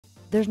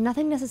There's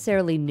nothing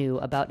necessarily new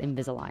about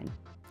Invisalign.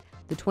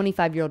 The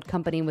 25-year-old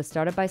company was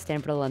started by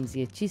Stanford alum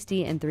Zia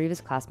Chisti and 3 of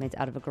his classmates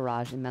out of a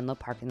garage in Menlo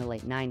Park in the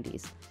late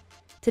 90s.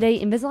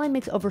 Today, Invisalign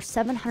makes over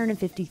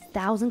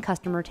 750,000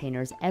 customer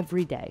retainers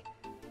every day.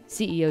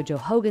 CEO Joe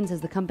Hogan says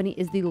the company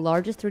is the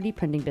largest 3D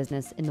printing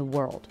business in the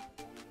world.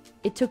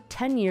 It took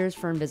 10 years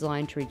for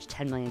Invisalign to reach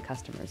 10 million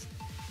customers.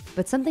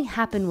 But something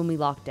happened when we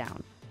locked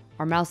down.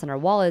 Our mouths and our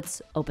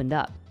wallets opened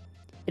up.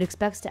 It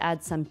expects to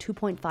add some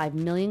 2.5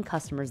 million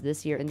customers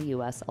this year in the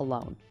US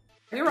alone.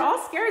 We were all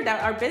scared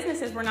that our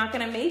businesses were not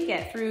going to make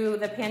it through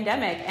the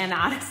pandemic. And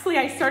honestly,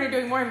 I started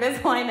doing more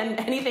Invisalign than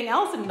anything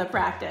else in the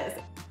practice.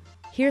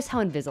 Here's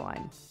how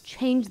Invisalign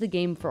changed the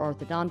game for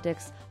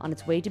orthodontics on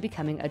its way to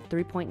becoming a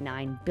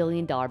 $3.9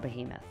 billion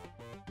behemoth.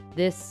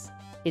 This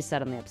is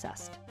Suddenly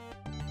Obsessed.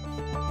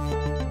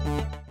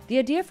 The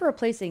idea for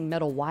replacing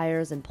metal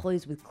wires and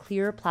pulleys with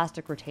clear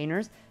plastic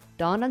retainers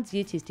dawned on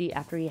Zia Chisti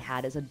after he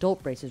had his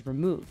adult braces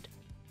removed.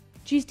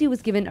 Chisti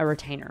was given a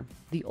retainer,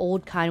 the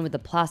old kind with the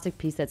plastic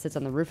piece that sits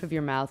on the roof of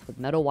your mouth with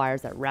metal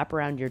wires that wrap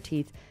around your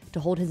teeth to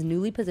hold his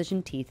newly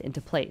positioned teeth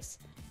into place.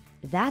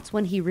 That's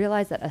when he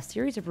realized that a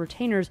series of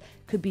retainers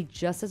could be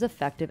just as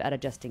effective at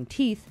adjusting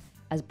teeth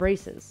as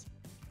braces.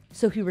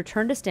 So he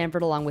returned to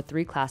Stanford along with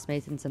 3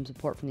 classmates and some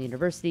support from the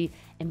university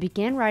and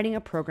began writing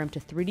a program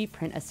to 3D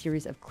print a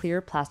series of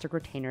clear plastic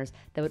retainers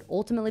that would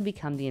ultimately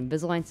become the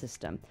Invisalign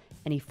system,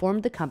 and he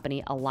formed the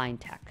company Align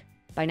Tech.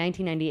 By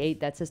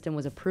 1998, that system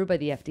was approved by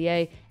the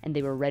FDA and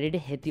they were ready to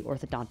hit the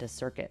orthodontist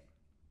circuit.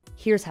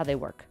 Here's how they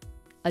work.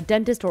 A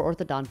dentist or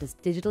orthodontist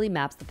digitally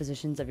maps the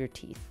positions of your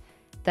teeth.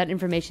 That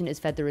information is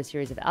fed through a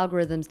series of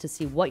algorithms to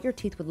see what your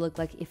teeth would look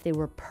like if they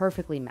were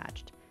perfectly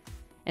matched.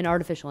 An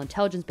artificial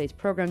intelligence-based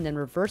program then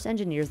reverse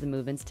engineers the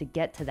movements to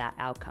get to that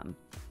outcome.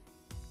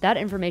 That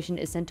information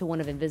is sent to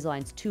one of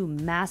Invisalign's 2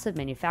 massive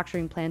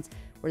manufacturing plants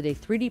where they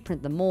 3D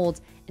print the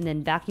molds and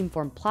then vacuum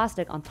form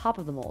plastic on top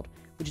of the mold,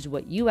 which is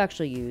what you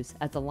actually use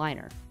as the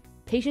liner.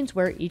 Patients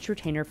wear each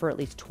retainer for at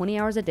least 20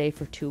 hours a day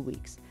for 2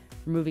 weeks,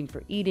 removing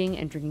for eating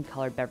and drinking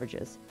colored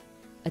beverages.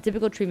 A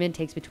typical treatment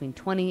takes between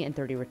 20 and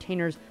 30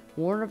 retainers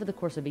worn over the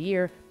course of a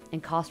year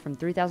and costs from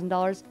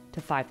 $3,000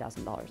 to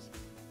 $5,000.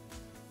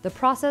 The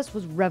process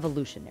was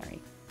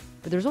revolutionary,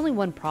 but there's only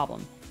one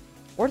problem.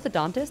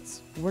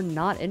 Orthodontists were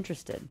not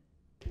interested.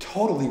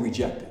 Totally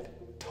rejected.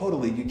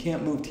 Totally. You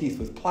can't move teeth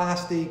with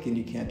plastic and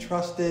you can't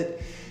trust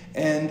it.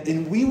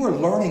 And we were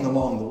learning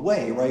along the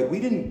way, right? We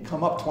didn't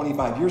come up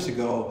 25 years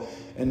ago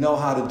and know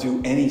how to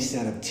do any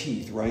set of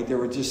teeth, right? There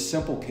were just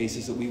simple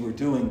cases that we were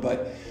doing,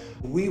 but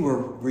we were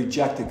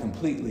rejected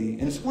completely.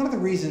 And it's one of the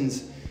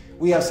reasons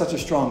we have such a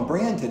strong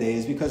brand today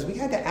is because we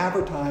had to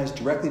advertise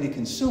directly to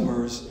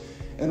consumers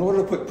in order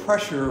to put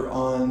pressure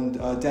on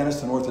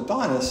dentists and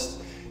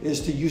orthodontists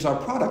is to use our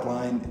product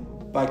line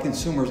by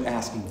consumers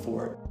asking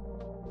for it.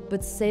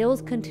 But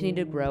sales continued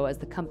to grow as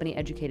the company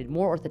educated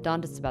more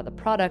orthodontists about the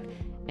product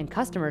and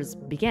customers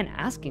began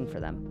asking for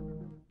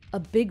them. A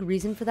big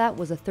reason for that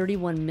was a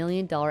 $31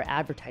 million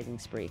advertising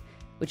spree,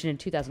 which in a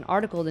 2000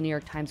 article, the New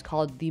York Times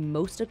called the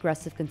most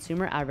aggressive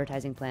consumer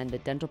advertising plan the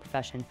dental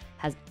profession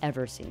has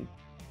ever seen.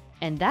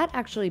 And that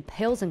actually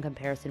pales in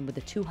comparison with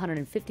the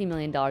 $250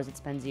 million it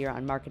spends a year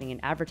on marketing and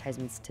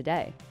advertisements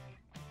today.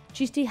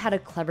 Chisti had a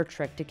clever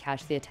trick to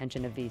catch the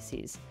attention of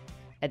VCs.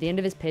 At the end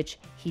of his pitch,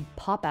 he'd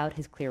pop out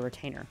his clear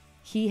retainer.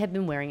 He had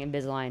been wearing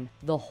Invisalign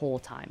the whole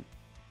time.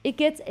 It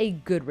gets a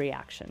good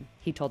reaction,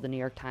 he told the New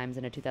York Times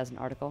in a 2000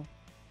 article.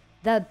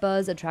 That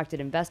buzz attracted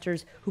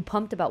investors who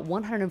pumped about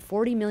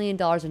 $140 million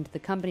into the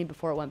company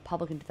before it went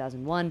public in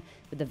 2001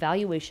 with a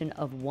valuation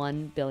of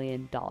 $1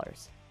 billion.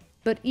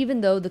 But even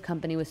though the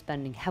company was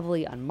spending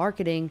heavily on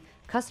marketing,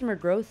 customer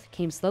growth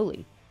came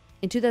slowly.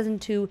 In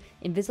 2002,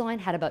 Invisalign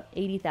had about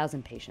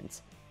 80,000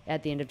 patients.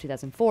 At the end of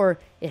 2004,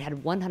 it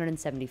had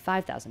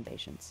 175,000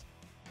 patients.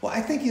 Well, I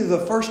think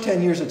the first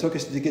 10 years it took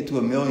us to get to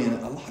 $1 million,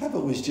 a lot of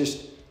it was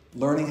just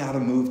learning how to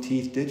move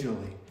teeth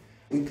digitally.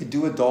 We could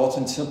do adults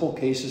in simple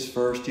cases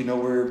first,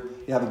 where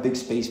you have a big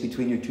space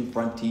between your 2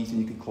 front teeth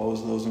and you can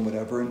close those and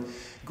whatever. And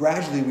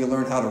gradually we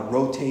learned how to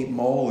rotate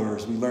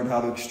molars. We learned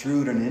how to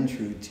extrude and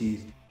intrude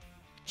teeth.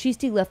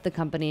 Chisti left the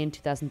company in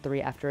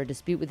 2003 after a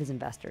dispute with his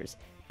investors,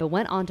 but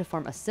went on to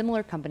form a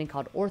similar company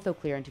called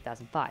OrthoClear in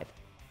 2005.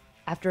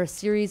 After a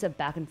series of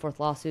back-and-forth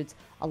lawsuits,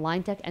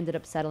 Align Tech ended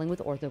up settling with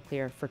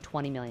OrthoClear for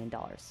 $20 million.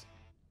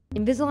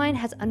 Invisalign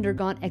has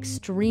undergone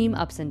extreme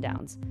ups and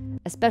downs,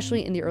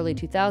 especially in the early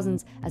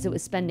 2000s as it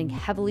was spending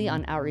heavily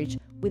on outreach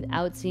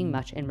without seeing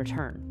much in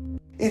return.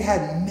 It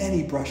had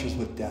many brushes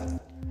with death.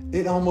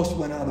 It almost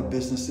went out of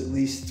business at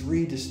least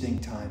 3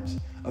 distinct times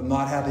of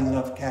not having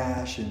enough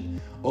cash and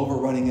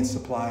overrunning its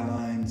supply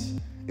lines.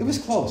 It was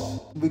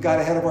close. We got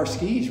ahead of our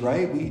skis,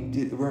 right?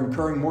 We were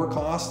incurring more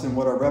costs than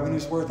what our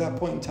revenues were at that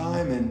point in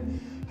time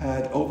and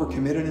had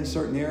overcommitted in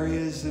certain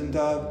areas and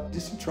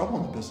did some trouble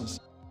in the business.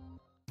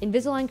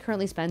 Invisalign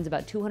currently spends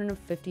about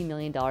 $250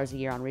 million a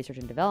year on research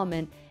and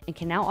development and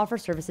can now offer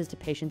services to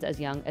patients as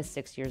young as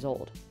 6 years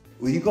old.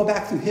 When you go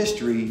back through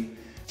history,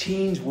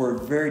 teens were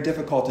very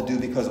difficult to do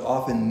because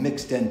often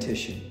mixed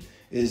dentition.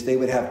 is they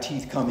would have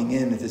teeth coming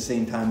in at the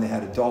same time they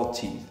had adult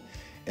teeth.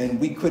 And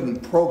we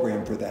couldn't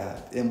program for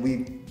that, and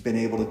we've been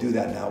able to do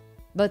that now.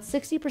 But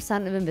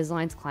 60% of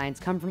Invisalign's clients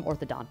come from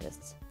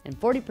orthodontists and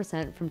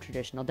 40% from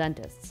traditional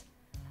dentists.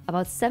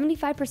 About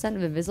 75%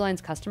 of Invisalign's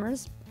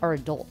customers are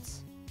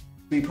adults.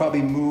 We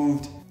probably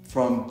moved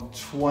from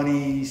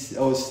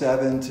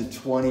 2007 to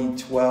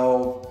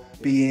 2012,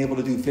 being able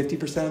to do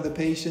 50% of the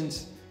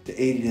patients to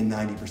 80 to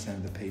 90%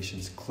 of the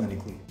patients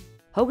clinically.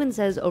 Hogan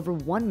says over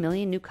 1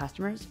 million new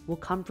customers will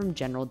come from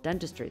general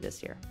dentistry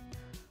this year.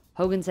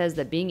 Hogan says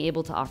that being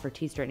able to offer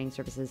teeth straightening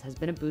services has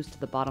been a boost to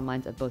the bottom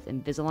lines of both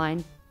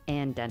Invisalign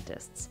and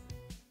dentists.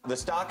 The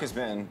stock has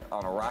been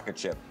on a rocket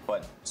ship,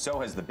 but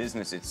so has the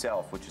business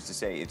itself, which is to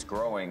say it's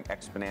growing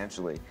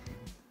exponentially.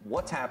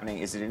 What's happening?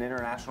 Is it an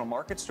international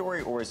market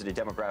story or is it a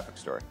demographic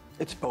story?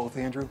 It's both,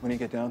 Andrew, when you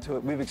get down to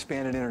it. We've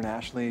expanded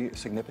internationally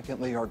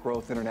significantly. Our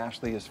growth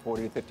internationally is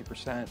 40 to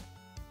 50%.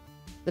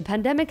 The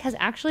pandemic has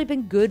actually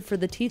been good for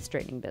the teeth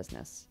straightening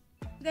business.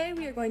 Today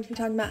we are going to be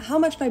talking about how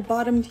much my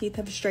bottom teeth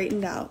have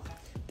straightened out.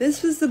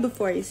 This was the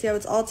before. You see how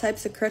it's all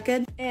types of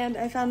crooked? And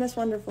I found this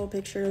wonderful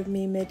picture of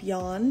me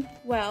mid-yawn.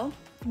 Well,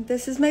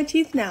 this is my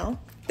teeth now.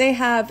 They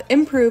have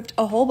improved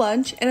a whole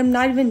bunch, and I'm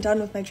not even done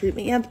with my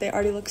treatment yet, but they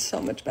already look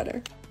so much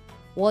better.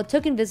 While it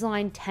took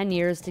Invisalign 10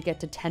 years to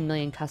get to 10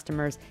 million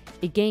customers,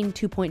 it gained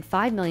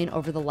 2.5 million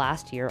over the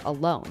last year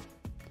alone.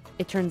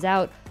 It turns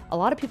out a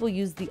lot of people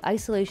use the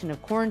isolation of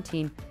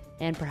quarantine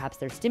and perhaps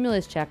their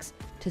stimulus checks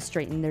to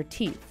straighten their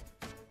teeth.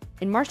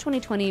 In March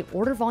 2020,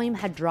 order volume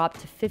had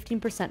dropped to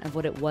 15% of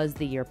what it was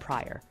the year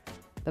prior.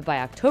 But by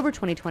October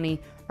 2020,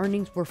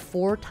 earnings were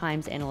 4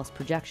 times analyst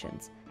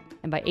projections.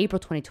 And by April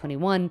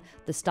 2021,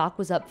 the stock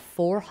was up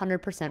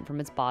 400% from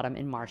its bottom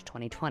in March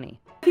 2020.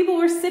 People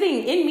were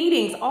sitting in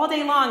meetings all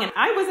day long, and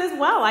I was as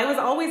well. I was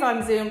always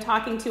on Zoom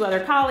talking to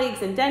other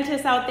colleagues and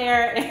dentists out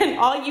there, and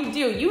all you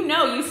do,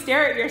 you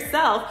stare at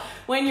yourself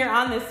when you're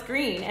on the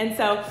screen. And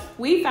so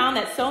we found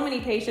that so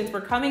many patients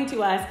were coming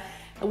to us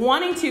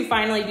wanting to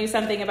finally do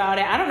something about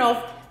it. I don't know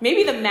if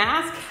maybe the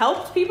mask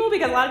helped people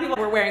because a lot of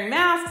people were wearing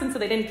masks and so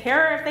they didn't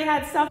care if they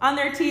had stuff on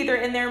their teeth or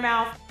in their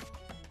mouth.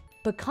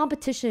 But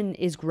competition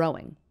is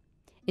growing.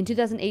 In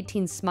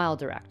 2018, Smile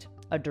Direct,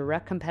 a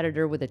direct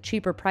competitor with a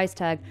cheaper price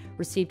tag,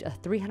 received a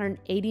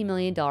 $380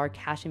 million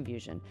cash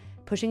infusion,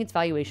 pushing its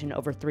valuation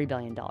over $3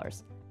 billion.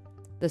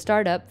 The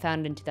startup,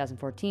 founded in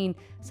 2014,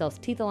 sells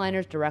teeth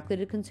aligners directly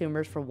to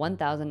consumers for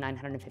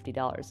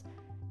 $1,950.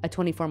 A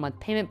 24-month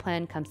payment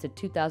plan comes to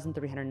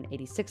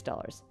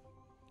 $2,386.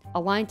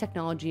 Align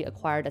Technology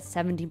acquired a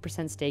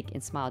 17% stake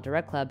in Smile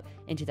Direct Club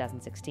in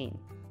 2016.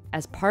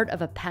 As part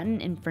of a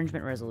patent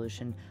infringement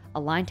resolution,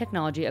 Align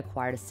Technology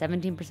acquired a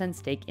 17%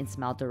 stake in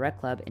Smile Direct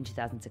Club in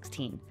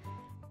 2016.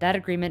 That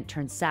agreement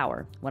turned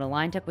sour when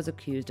Align Tech was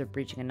accused of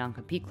breaching a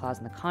non-compete clause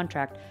in the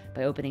contract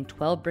by opening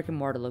 12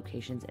 brick-and-mortar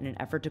locations in an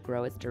effort to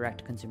grow its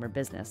direct-to-consumer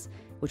business,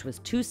 which was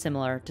too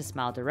similar to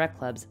Smile Direct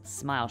Club's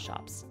Smile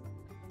Shops.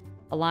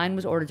 Align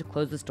was ordered to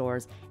close the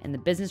stores, and the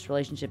business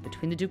relationship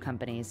between the two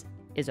companies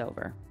is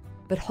over.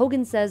 But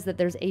Hogan says that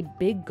there's a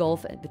big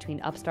gulf between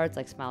upstarts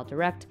like Smile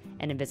Direct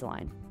and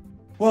Invisalign.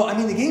 Well, I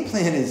mean, the game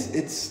plan is,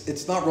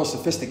 it's not real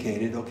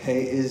sophisticated,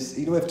 okay,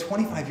 we have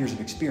 25 years of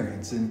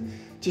experience, and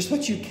just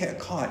what you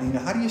caught,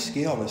 how do you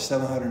scale to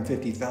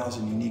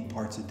 750,000 unique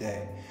parts a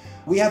day?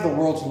 We have the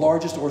world's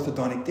largest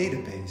orthodontic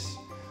database,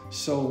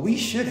 so we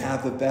should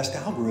have the best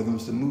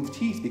algorithms to move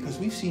teeth because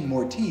we've seen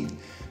more teeth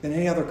than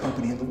any other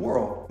company in the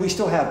world. We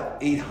still have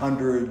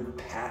 800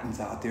 patents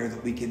out there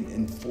that we can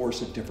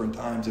enforce at different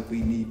times if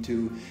we need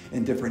to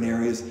in different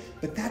areas,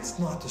 but that's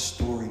not the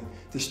story.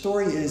 The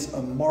story is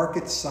a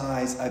market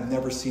size I've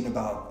never seen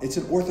about. It's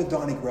an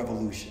orthodontic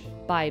revolution.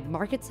 By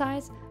market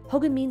size,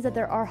 Hogan means that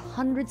there are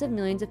hundreds of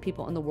millions of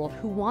people in the world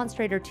who want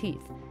straighter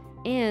teeth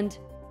and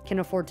can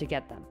afford to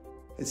get them.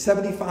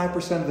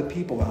 75% of the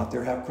people out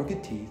there have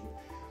crooked teeth.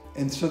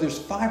 And so there's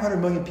 500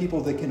 million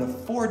people that can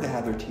afford to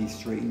have their teeth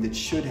straightened that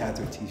should have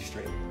their teeth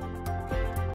straightened.